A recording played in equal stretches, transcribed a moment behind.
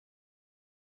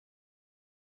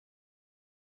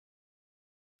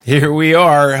Here we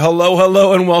are.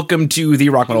 Hello, and welcome to the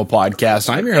Rock Metal Podcast.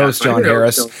 I'm your host, John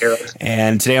Harris,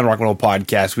 and today on Rock Metal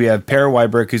Podcast, we have Per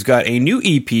WIBERG, who's got a new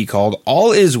EP called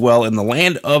All Is Well in the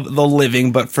Land of the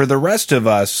Living, but for the rest of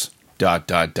us, ...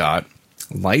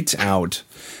 Lights Out,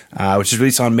 which is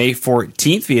released on May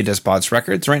 14th via Despots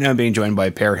Records. Right now I'm being joined by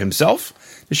Per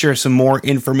himself to share some more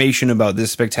information about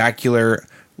this spectacular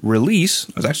release.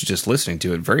 I was actually just listening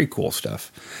to it. Very cool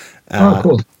stuff.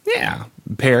 Cool. Yeah.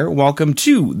 Per, welcome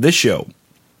to the show.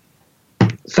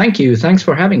 Thank you. Thanks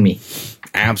for having me.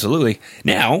 Absolutely.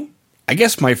 Now, I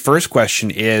guess my first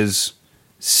question is,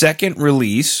 second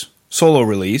release, solo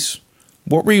release,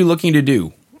 what were you looking to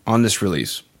do on this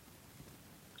release?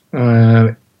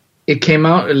 It came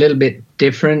out a little bit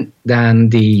different than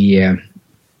the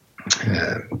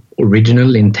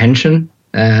original intention.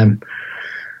 When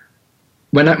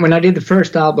I did the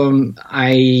first album,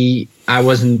 I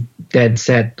wasn't dead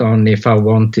set on if I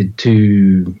wanted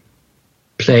to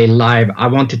play live. I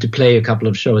wanted to play a couple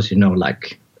of shows,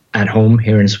 like at home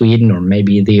here in Sweden or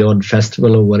maybe the odd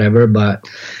festival or whatever, but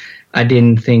I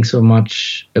didn't think so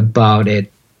much about it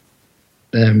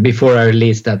before I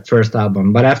released that first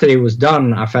album. But after it was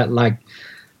done, I felt like,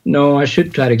 no, I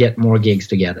should try to get more gigs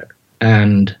together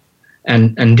and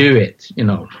do it,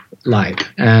 live.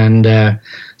 And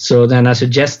so then I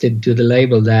suggested to the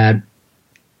label that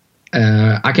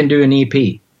I can do an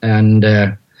EP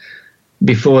and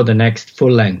before the next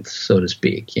full length, so to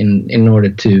speak, in order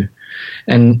to,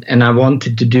 and I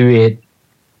wanted to do it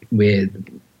with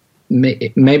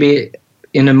maybe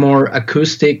in a more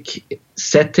acoustic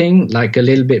setting, like a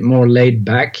little bit more laid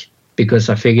back, because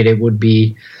I figured it would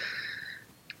be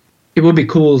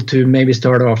cool to maybe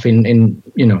start off in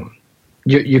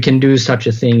you can do such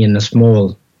a thing in a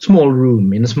small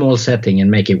room, in a small setting, and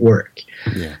make it work.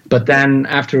 Yeah. But then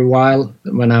after a while,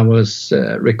 when I was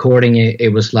recording it, it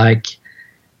was like,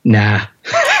 nah,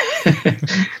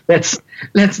 let's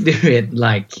do it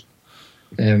like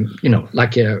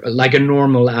like a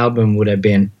normal album would have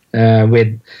been,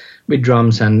 with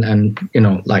drums and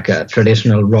like a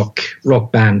traditional rock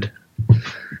band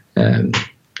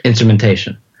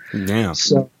instrumentation. Yeah.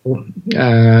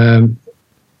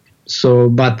 So,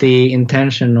 but the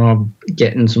intention of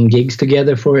getting some gigs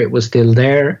together for it was still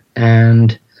there,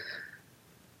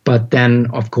 but then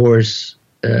of course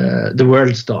the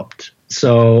world stopped,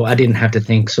 so I didn't have to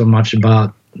think so much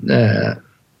about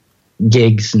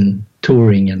gigs and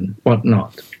touring and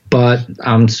whatnot. But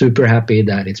I'm super happy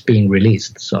that it's being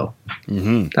released. So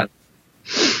you'll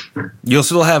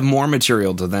still have more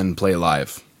material to then play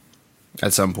live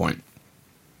at some point.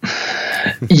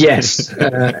 Yes,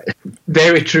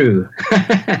 very true.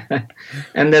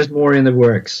 And there's more in the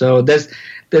works. So there's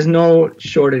no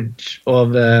shortage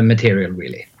of material,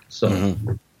 really. So,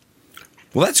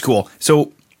 Well, that's cool.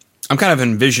 So I'm kind of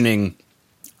envisioning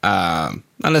not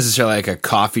necessarily like a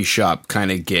coffee shop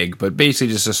kind of gig, but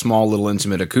basically just a small little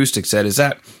intimate acoustic set. Is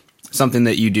that something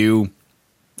that you do,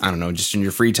 I don't know, just in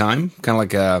your free time? Kind of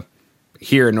like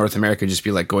here in North America, just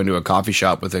be like going to a coffee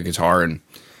shop with a guitar and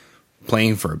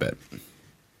playing for a bit.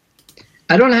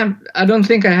 I don't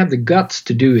think I have the guts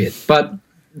to do it, but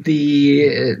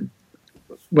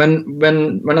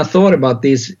when I thought about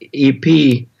this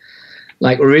EP,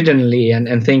 like originally,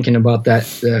 and thinking about that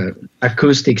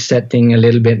acoustic setting a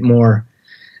little bit more,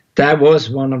 that was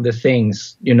one of the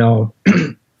things,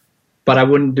 but I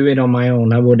wouldn't do it on my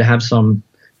own. I would have some,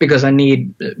 because I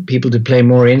need people to play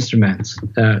more instruments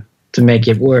to make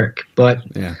it work. But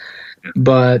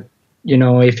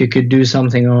if you could do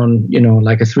something on,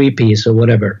 like a 3-piece or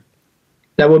whatever,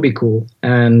 that would be cool.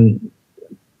 And,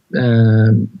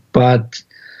 but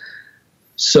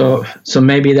so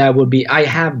maybe that would be, I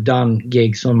have done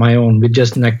gigs on my own with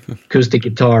just an acoustic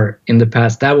guitar in the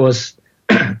past. That was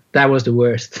the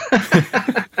worst.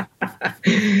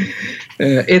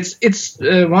 It's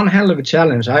one hell of a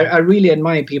challenge. I really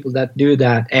admire people that do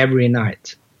that every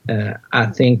night. I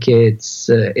think it's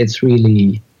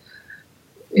really,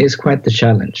 is quite the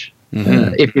challenge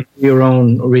if you do your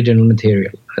own original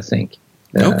material, I think.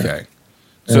 Okay.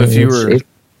 So if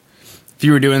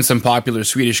you were doing some popular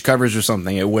Swedish covers or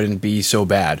something, it wouldn't be so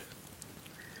bad.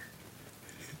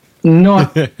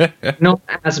 Not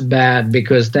as bad,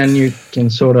 because then you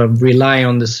can sort of rely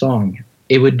on the song.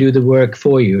 It would do the work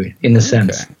for you in a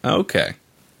sense. Okay.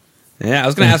 Yeah, I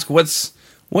was going to ask what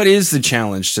is the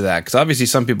challenge to that? Because obviously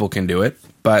some people can do it,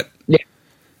 but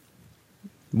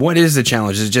what is the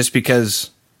challenge? Is it just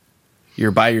because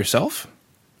you're by yourself?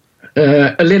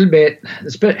 A little bit.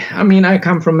 I mean, I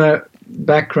come from a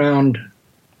background.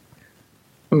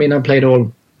 I mean, I played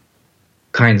all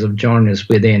kinds of genres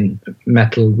within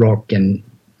metal, rock, and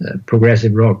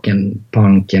progressive rock and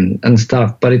punk and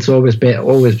stuff, but it's always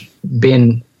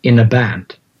been in a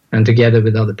band and together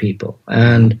with other people,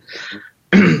 and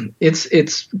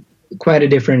it's quite a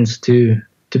difference to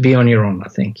be on your own, I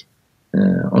think,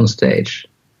 on stage.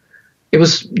 It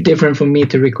was different for me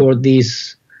to record the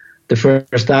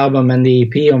first album and the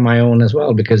EP on my own as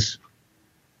well, because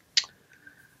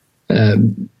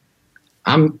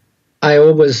I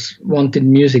always wanted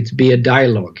music to be a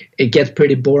dialogue. It gets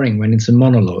pretty boring when it's a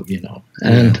monologue,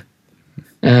 and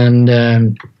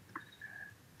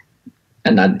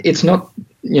it's not,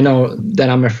 that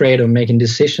I'm afraid of making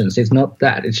decisions. It's not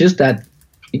that. It's just that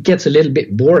it gets a little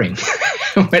bit boring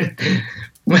when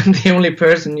the only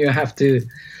person you have to,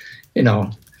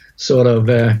 sort of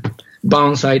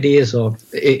bounce ideas off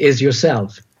is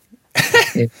yourself.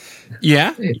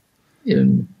 Yeah.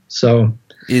 So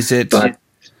is it?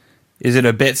 Is it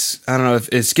a bit? I don't know.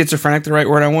 Is schizophrenic the right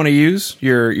word I want to use?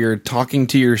 You're talking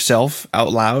to yourself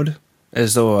out loud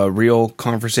as though a real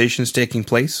conversation is taking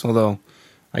place. Although,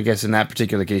 I guess in that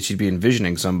particular case, you'd be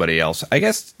envisioning somebody else. I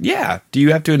guess, yeah. Do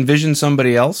you have to envision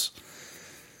somebody else?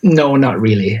 No, not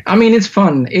really. I mean, it's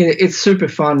fun. It's super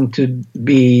fun to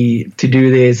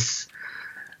do this.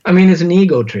 I mean, it's an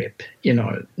ego trip.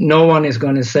 No one is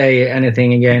going to say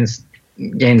anything against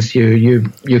you.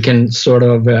 You can sort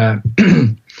of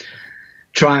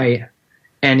try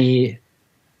any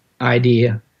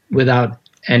idea without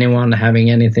anyone having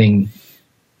anything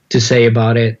to say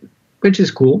about it, which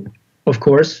is cool, of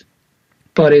course.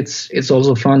 But it's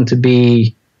also fun to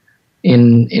be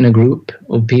in a group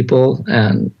of people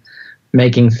and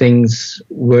making things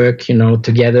work,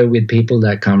 together with people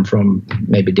that come from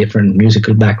maybe different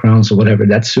musical backgrounds or whatever.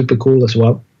 That's super cool as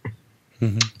well.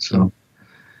 Mm-hmm. So,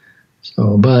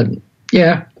 but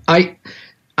yeah, I've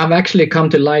actually come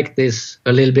to like this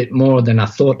a little bit more than I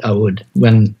thought I would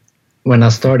when I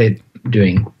started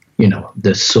doing,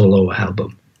 the solo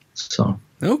album. So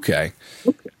okay.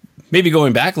 Maybe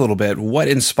going back a little bit, what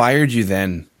inspired you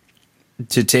then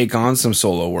to take on some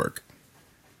solo work?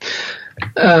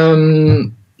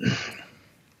 I'm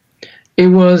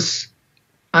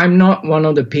not one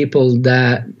of the people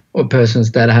or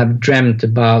persons that have dreamt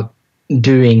about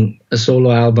doing a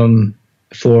solo album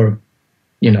for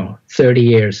 30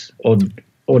 years or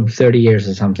 30 years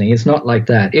or something. It's not like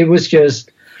that. It was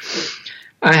just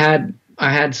I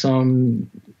had some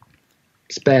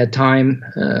spare time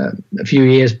a few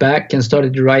years back and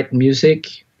started to write music.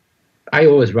 I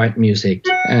always write music,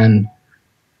 and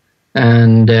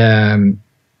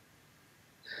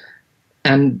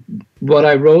what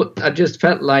I wrote, I just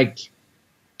felt like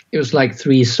it was like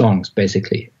 3 songs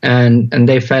basically, and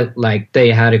they felt like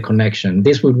they had a connection.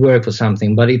 This would work for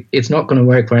something, but it's not going to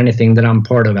work for anything that I'm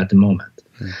part of at the moment.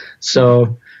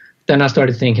 So then I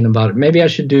started thinking about it. Maybe I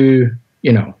should do,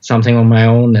 something on my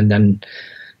own, and then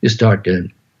you start to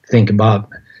think about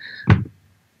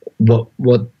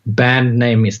what band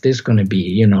name is this going to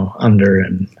be, under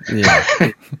and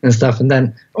and stuff. And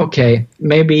then, okay,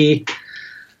 maybe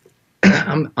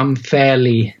I'm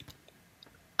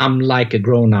like a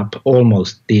grown-up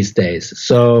almost these days.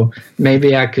 So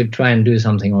maybe I could try and do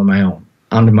something on my own,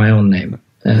 under my own name.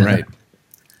 Right.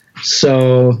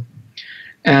 So,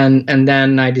 and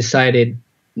then I decided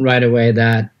right away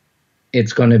that I'm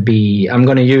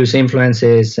going to use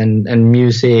influences and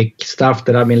music stuff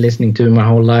that I've been listening to my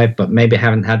whole life, but maybe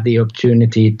haven't had the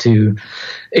opportunity to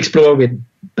explore with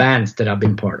bands that I've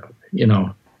been part of,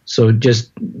 So just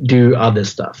do other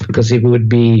stuff, because it would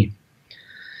be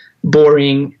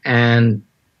boring and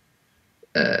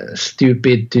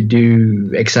stupid to do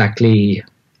exactly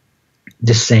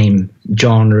the same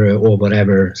genre or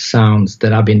whatever sounds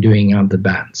that I've been doing on the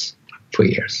bands for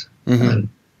years. Mm-hmm. And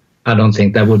I don't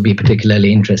think that would be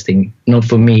particularly interesting, not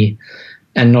for me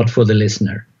and not for the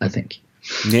listener, I think.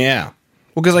 Yeah.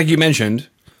 Well, because like you mentioned,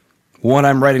 what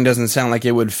I'm writing doesn't sound like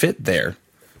it would fit there.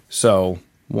 So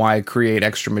why create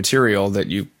extra material that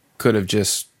you could have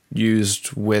just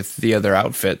used with the other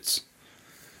outfits?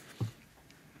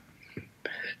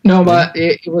 No, but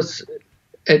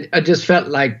I just felt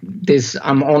like this,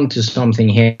 I'm onto something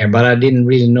here, but I didn't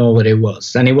really know what it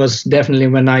was. And it was definitely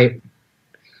when I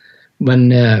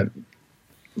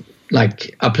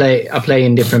play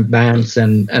in different bands,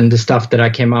 and the stuff that I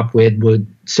came up with would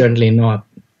certainly not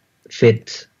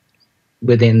fit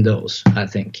within those, I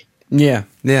think. Yeah.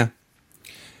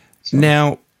 So.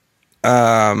 Now,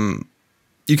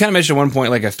 you kind of mentioned at one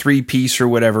point like a 3-piece or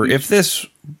whatever. If this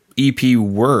EP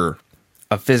were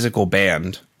a physical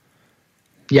band,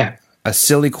 yeah, a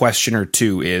silly question or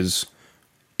two is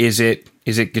it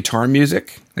guitar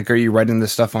music? Like, are you writing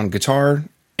this stuff on guitar?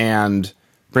 And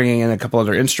bringing in a couple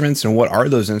other instruments, and what are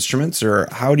those instruments, or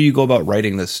how do you go about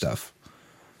writing this stuff?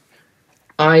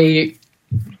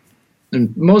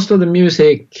 Most of the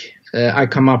music I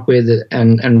come up with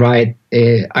and write,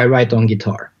 I write on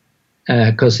guitar,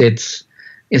 because it's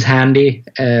handy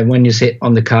when you sit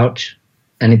on the couch,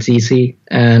 and it's easy,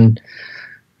 and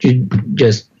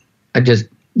I just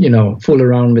fool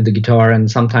around with the guitar, and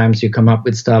sometimes you come up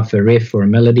with stuff, a riff or a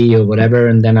melody or whatever,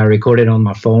 and then I record it on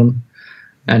my phone,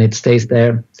 and it stays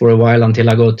there for a while until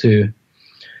I go to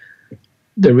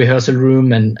the rehearsal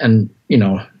room and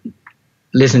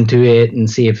listen to it and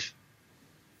see if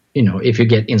you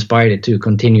get inspired to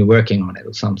continue working on it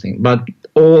or something. But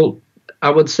I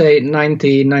would say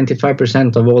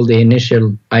 95% of all the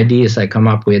initial ideas I come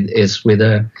up with is with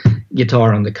a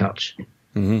guitar on the couch.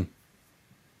 Mm-hmm.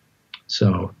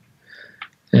 So,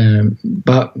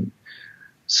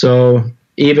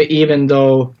 even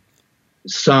though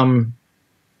some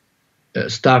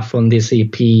stuff on this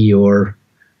EP or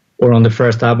on the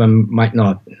first album might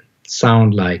not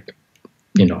sound like,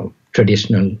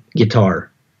 traditional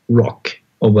guitar rock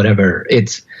or whatever,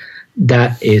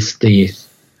 that is the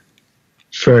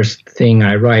first thing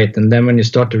I write. And then when you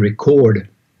start to record,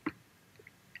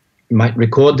 you might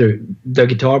record the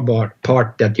guitar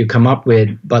part that you come up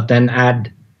with, but then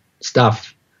add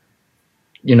stuff,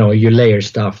 you layer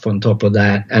stuff on top of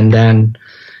that, and then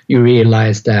you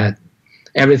realize that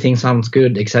everything sounds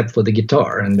good except for the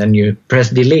guitar, and then you press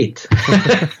delete.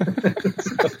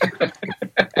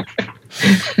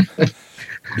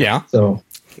 Yeah. So,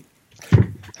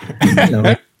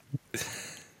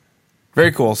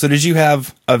 Very cool. So did you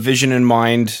have a vision in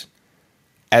mind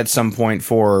at some point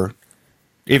for,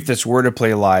 if this were to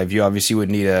play live, you obviously would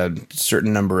need a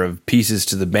certain number of pieces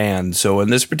to the band. So in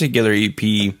this particular EP,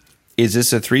 is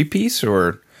this a 3-piece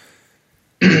or?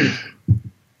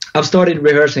 I've started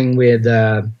rehearsing with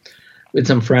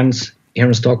some friends here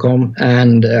in Stockholm,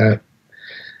 and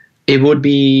it would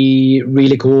be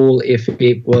really cool if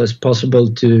it was possible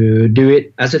to do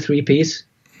it as a 3-piece.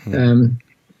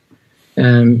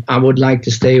 I would like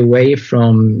to stay away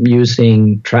from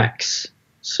using tracks,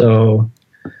 so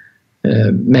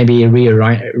maybe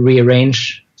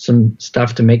rearrange some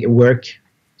stuff to make it work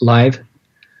live.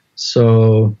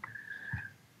 So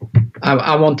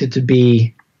I want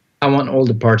all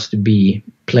the parts to be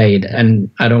played, and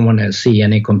I don't want to see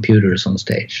any computers on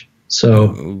stage.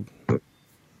 So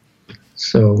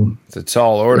it's a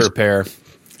tall order, Per.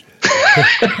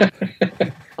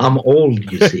 I'm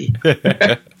old, you see.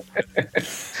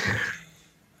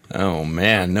 Oh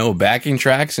man, no backing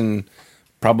tracks in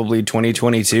probably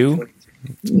 2022.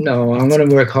 No, I'm going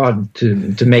to work hard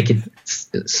to make it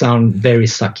sound very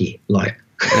sucky live.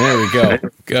 There we go.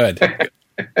 Good.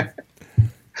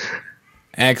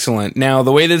 Excellent. Now,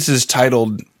 the way this is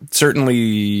titled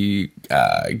certainly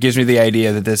gives me the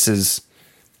idea that this is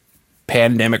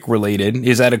pandemic related.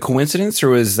 Is that a coincidence,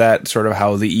 or is that sort of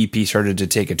how the EP started to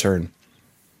take a turn?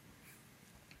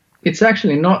 It's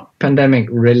actually not pandemic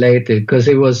related, because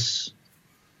it was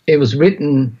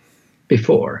written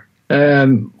before, I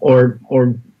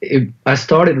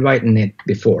started writing it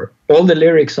before. All the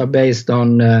lyrics are based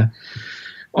on a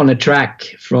track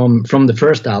from the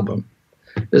first album.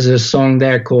 There's a song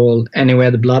there called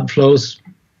 "Anywhere the Blood Flows,"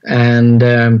 and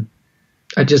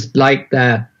I just like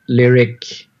that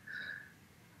lyric,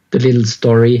 the little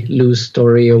story, loose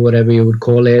story, or whatever you would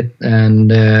call it.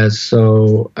 And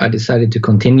so I decided to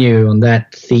continue on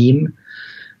that theme.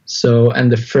 So, and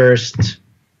the first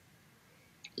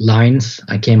lines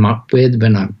I came up with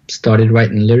when I started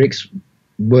writing lyrics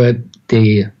were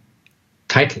the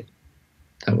title.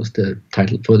 That was the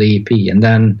title for the EP. And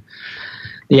then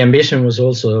the ambition was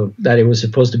also that it was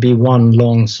supposed to be one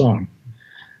long song,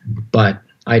 but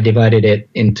I divided it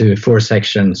into 4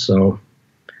 sections. So,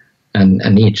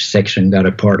 and each section got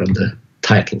a part of the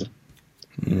title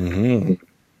to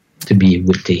be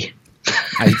witty.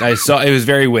 I saw it was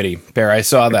very witty, Per. I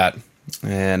saw that,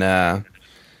 and I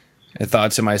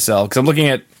thought to myself, because I'm looking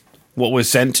at what was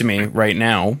sent to me right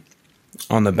now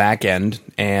on the back end,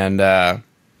 and I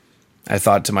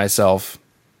thought to myself,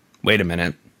 wait a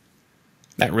minute,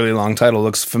 that really long title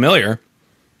looks familiar.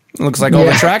 It looks like all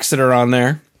the tracks that are on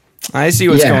there. I see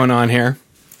what's going on here.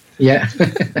 Yeah.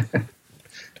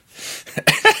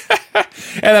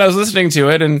 And then I was listening to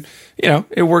it, and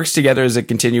it works together as a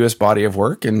continuous body of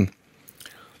work, and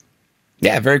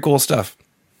very cool stuff.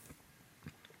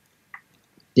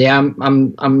 Yeah,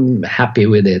 I'm happy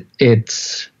with it.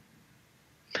 It's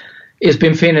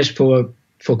been finished for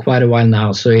quite a while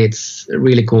now, so it's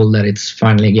really cool that it's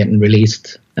finally getting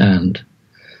released. And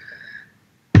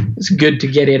it's good to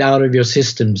get it out of your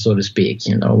system, so to speak.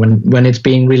 You know, when it's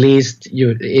being released,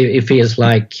 it feels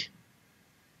like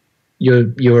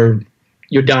you're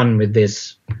done with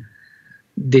this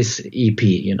EP.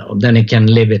 You know, then it can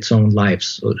live its own life,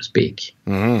 so to speak.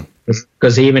 Mm-hmm.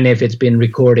 Because even if it's been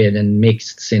recorded and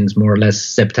mixed since more or less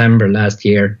September last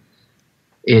year,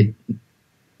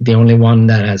 the only one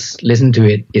that has listened to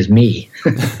it is me.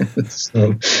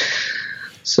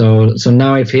 So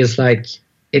now it feels like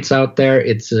it's out there.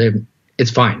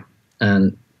 It's fine,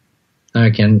 and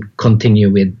I can continue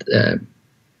with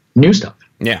new stuff.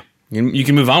 Yeah, you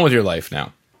can move on with your life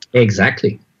now.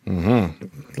 Exactly.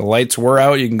 Mm-hmm. The lights were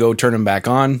out. You can go turn them back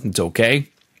on. It's okay.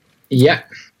 Yeah.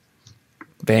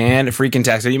 Band freaking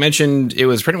tax. You mentioned it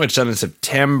was pretty much done in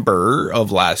September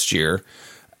of last year.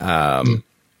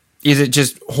 Is it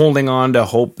just holding on to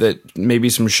hope that maybe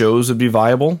some shows would be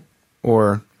viable,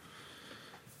 or?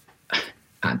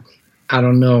 I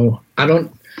don't know.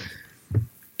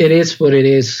 It is what it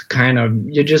is, kind of.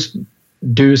 You just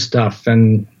do stuff,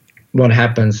 and what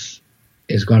happens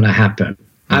is going to happen.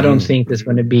 Mm-hmm. I don't think there's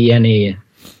going to be any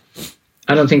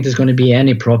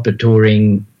proper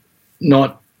touring,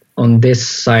 not on this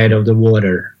side of the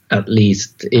water, at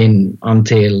least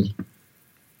until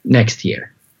next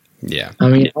year. Yeah. I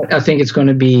mean, I think it's going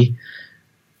to be,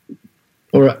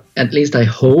 or at least I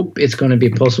hope it's going to be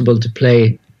possible to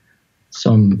play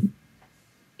some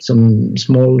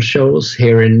small shows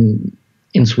here in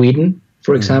Sweden,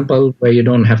 for example, where you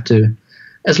don't have to,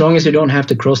 as long as you don't have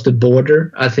to cross the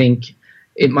border. I think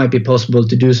it might be possible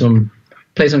to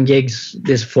play some gigs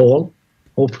this fall,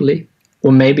 hopefully,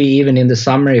 or maybe even in the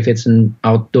summer if it's an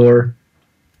outdoor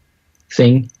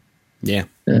thing. Yeah.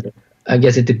 I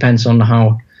guess it depends on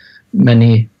how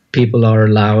many people are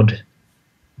allowed.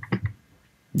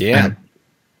 Yeah.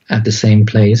 At the same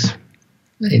place,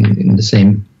 in the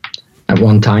same at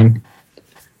one time.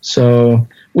 So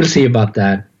we'll see about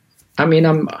that. I mean,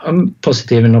 I'm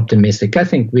positive and optimistic. I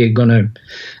think we're gonna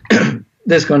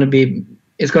it's gonna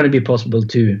be possible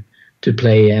to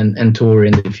play and tour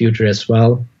in the future as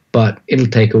well. But it'll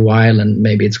take a while, and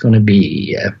maybe it's going to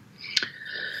be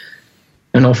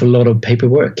an awful lot of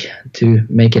paperwork to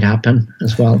make it happen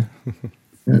as well.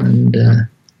 And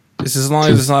this is as long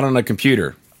as it's not on a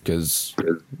computer, because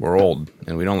we're old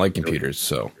and we don't like computers.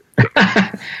 So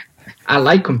I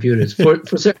like computers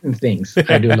for certain things.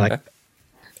 I do like,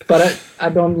 but I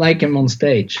don't like them on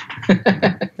stage.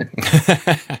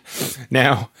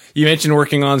 Now, you mentioned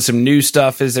working on some new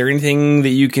stuff. Is there anything that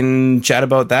you can chat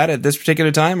about that at this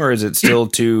particular time, or is it still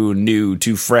too new,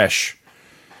 too fresh?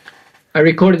 I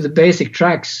recorded the basic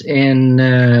tracks in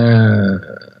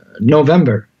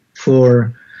November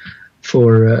for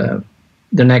the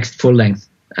next full length,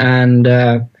 and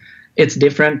it's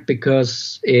different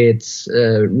because it's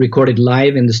recorded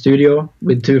live in the studio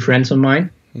with two friends of mine,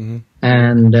 mm-hmm.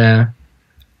 and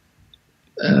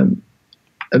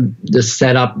the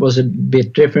setup was a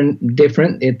bit different.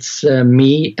 It's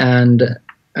me and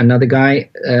another guy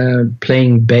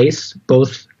playing bass,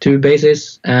 both two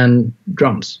basses and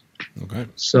drums. Okay.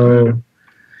 So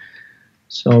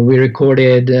we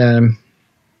recorded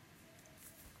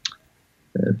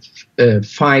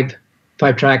five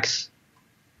tracks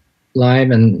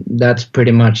live, and that's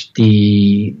pretty much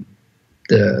the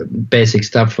basic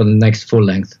stuff for the next full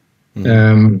length.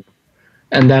 Mm-hmm.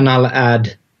 And then I'll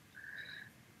add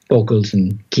vocals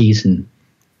and keys and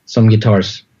some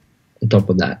guitars on top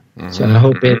of that. Mm-hmm. So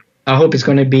I hope it's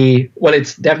going to be, well,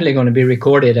 it's definitely going to be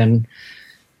recorded and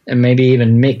maybe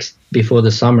even mixed before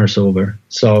the summer's over.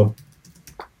 So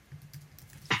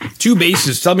two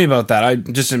basses. Tell me about that. I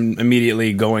just am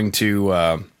immediately going to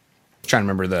trying to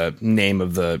remember the name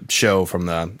of the show from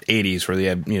the 80s where they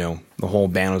had, the whole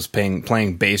band was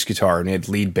playing bass guitar, and they had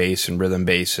lead bass and rhythm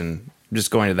bass, and just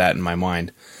going to that in my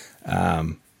mind.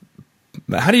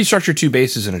 How do you structure two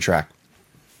basses in a track?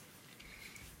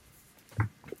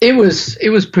 It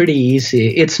was pretty easy.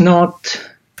 It's not.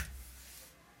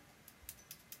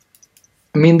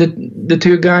 I mean, the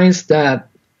two guys that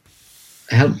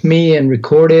helped me and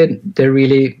recorded, they're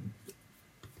really,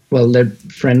 they're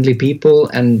friendly people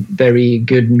and very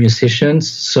good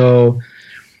musicians. So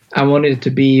I wanted it to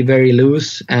be very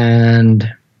loose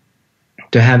and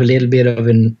to have a little bit of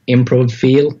an improv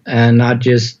feel. And I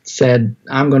just said,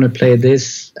 I'm going to play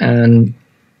this and,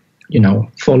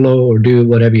 follow or do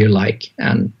whatever you like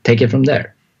and take it from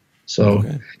there. So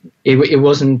okay. It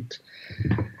wasn't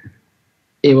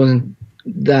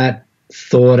that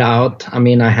thought out. I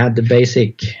mean, I had the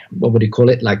basic, what would you call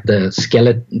it? Like the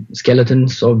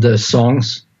skeletons of the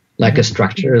songs, like a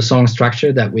song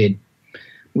structure that we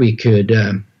could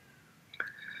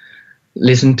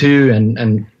listen to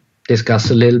and discuss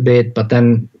a little bit, but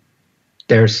then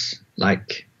there's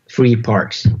like 3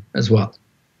 parts as well.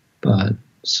 But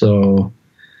so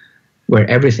where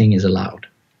everything is allowed.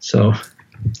 So,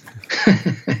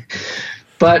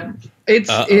 but it's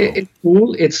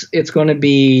cool. It's going to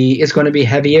be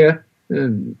heavier,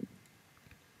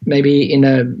 maybe in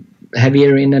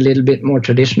a little bit more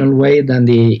traditional way than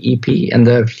the EP and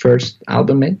the first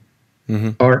album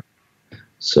are.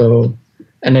 So,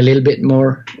 and a little bit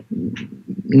more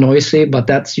noisy, but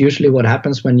that's usually what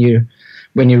happens when you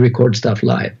record stuff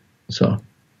live. So,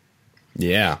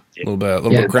 yeah, a little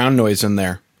bit ground noise in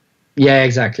there. Yeah,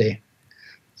 exactly.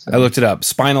 So. I looked it up.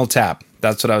 Spinal Tap.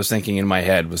 That's what I was thinking in my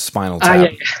head was Spinal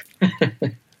Tap.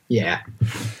 Yeah.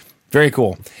 Very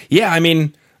cool. Yeah, I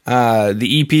mean,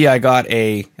 the EP I got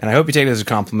and I hope you take it as a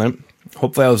compliment.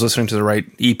 Hopefully I was listening to the right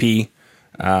EP.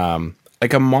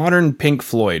 Like a modern Pink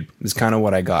Floyd is kind of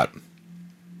what I got.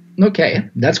 Okay,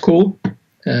 that's cool.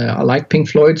 I like Pink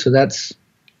Floyd, so that's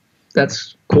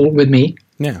cool with me.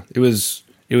 Yeah, it was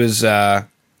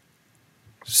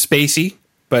spacey,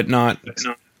 but not.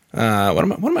 What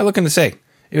am I looking to say?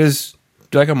 It was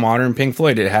like a modern Pink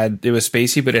Floyd. It was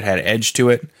spacey, but it had edge to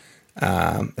it.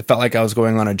 It felt like I was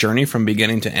going on a journey from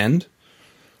beginning to end.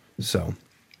 So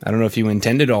I don't know if you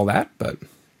intended all that, but.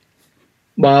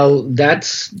 Well,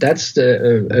 that's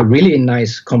a really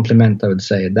nice compliment, I would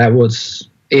say. That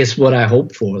is what I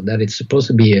hope for, that it's supposed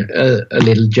to be a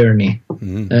little journey,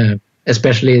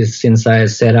 especially since I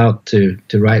set out to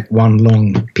write one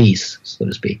long piece, so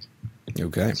to speak.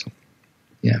 Okay. So,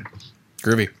 yeah.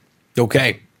 Groovy.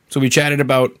 Okay. So we chatted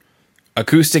about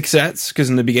acoustic sets, because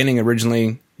in the beginning,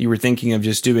 originally, you were thinking of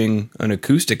just doing an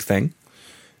acoustic thing.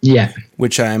 Yeah.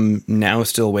 Which I'm now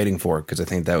still waiting for, because I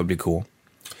think that would be cool.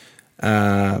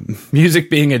 Music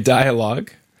being a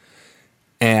dialogue,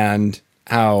 and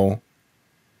how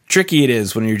tricky it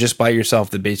is when you're just by yourself,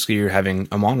 that basically you're having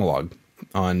a monologue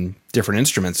on different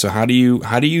instruments. So how do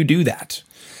you do that?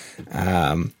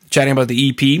 Chatting about the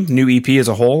EP, new EP as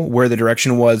a whole, where the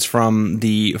direction was from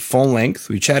the full length.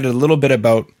 We chatted a little bit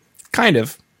about kind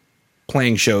of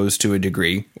playing shows to a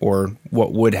degree, or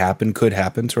what would happen, could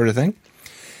happen sort of thing.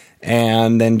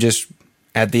 And then just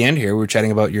at the end here, we're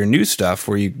chatting about your new stuff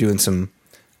where you're doing some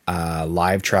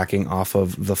live tracking off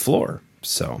of the floor.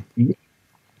 So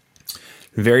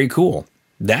very cool.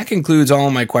 That concludes all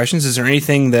of my questions. Is there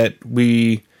anything that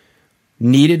we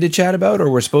needed to chat about,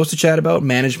 or we're supposed to chat about?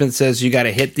 Management says you got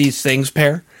to hit these things,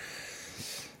 Per?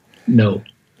 No.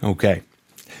 Okay.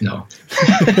 No.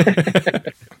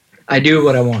 I do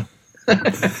what I want.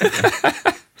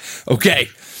 Okay.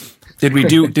 Did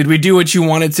we do what you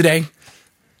wanted today?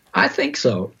 I think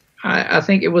so. I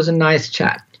think it was a nice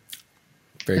chat.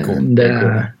 Very cool. And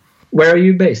where are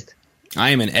you based?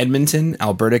 I am in Edmonton,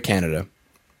 Alberta, Canada.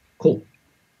 Cool.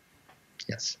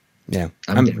 Yes. Yeah.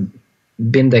 I've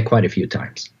been there quite a few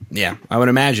times. Yeah. I would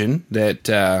imagine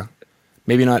that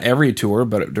maybe not every tour,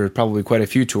 but there's probably quite a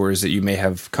few tours that you may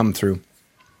have come through.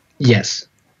 Yes.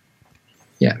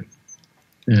 Yeah.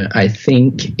 I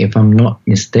think, if I'm not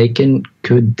mistaken,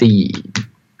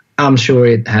 I'm sure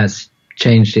it has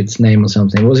changed its name or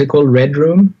something. Was it called Red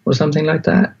Room or something like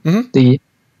that? Mm-hmm.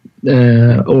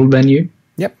 The old venue?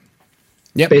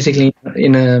 Yep. Basically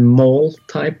in a mall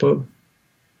type of...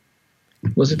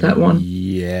 Was it that one?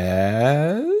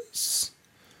 Yes.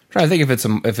 I'm trying to think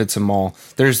if it's a mall.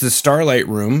 There's the Starlight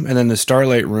Room, and then the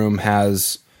Starlight Room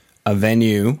has a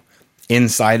venue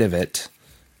inside of it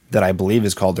that I believe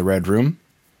is called the Red Room.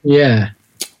 Yeah.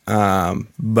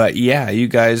 But yeah, you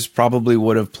guys probably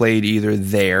would have played either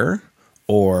there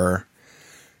or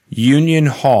Union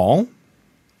Hall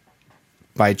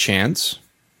by chance.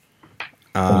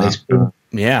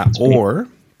 Yeah, or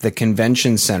the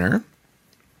Convention Center.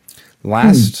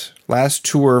 Last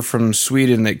tour from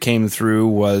Sweden that came through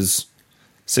was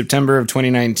September of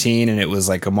 2019, and it was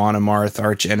like Amon Amarth,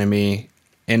 Arch Enemy,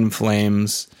 In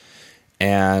Flames,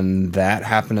 and that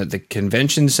happened at the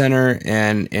Convention Center,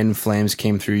 and In Flames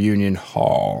came through Union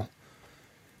Hall.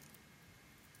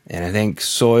 And I think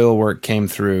Soilwork came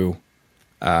through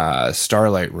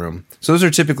Starlight Room. So those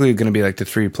are typically going to be like the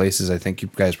 3 places I think you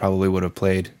guys probably would have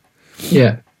played.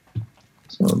 Yeah.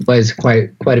 So, but it's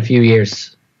quite a few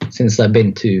years since I've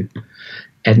been to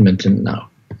Edmonton now.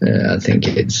 I think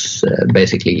it's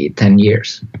basically 10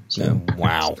 years. So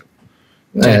wow.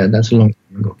 That's a long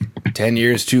time ago. 10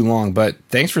 years too long, but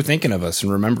thanks for thinking of us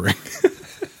and remembering.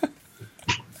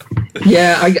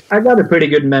 Yeah, I got a pretty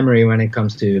good memory when it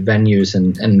comes to venues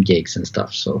and gigs and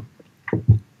stuff. So,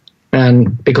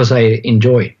 and because I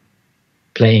enjoy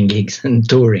playing gigs and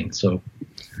touring, so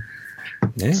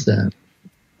yeah.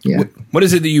 Yeah. What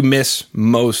is it that you miss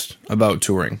most about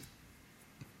touring?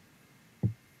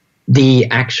 the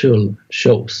actual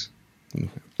shows. You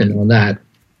know, that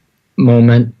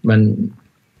moment when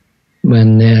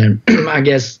I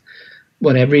guess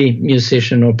what every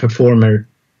musician or performer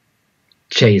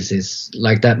chases,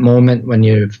 like that moment when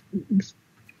you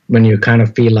kind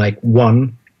of feel like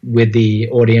one with the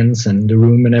audience and the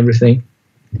room and everything.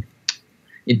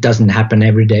 It doesn't happen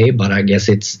every day, but I guess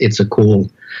it's a cool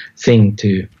thing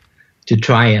to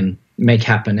try and make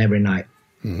happen every night.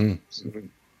 Mm-hmm.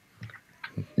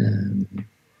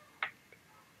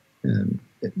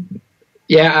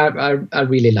 Yeah, I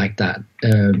really like that.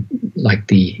 Like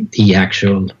the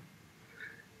actual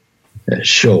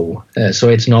show. So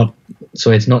it's not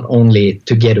only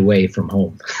to get away from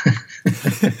home.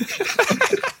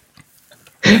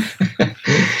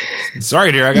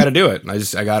 Sorry, dear, I got to do it.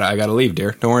 I got to leave,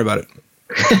 dear. Don't worry about it.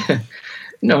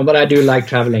 No, but I do like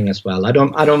traveling as well. I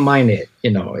don't mind it.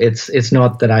 You know, it's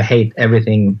not that I hate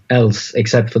everything else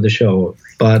except for the show,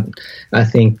 but I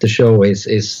think the show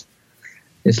is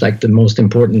like the most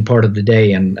important part of the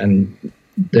day and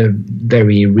the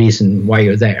very reason why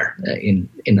you're there in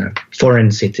a foreign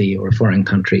city or foreign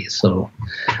country. So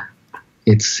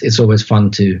it's always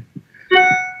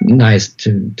nice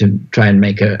to try and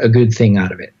make a good thing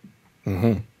out of it.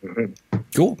 Mm-hmm. Mm-hmm.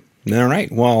 Cool. All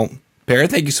right. Well, Per,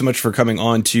 thank you so much for coming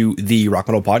on to the Rock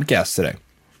Metal Podcast today.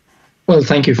 Well,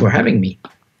 thank you for having me.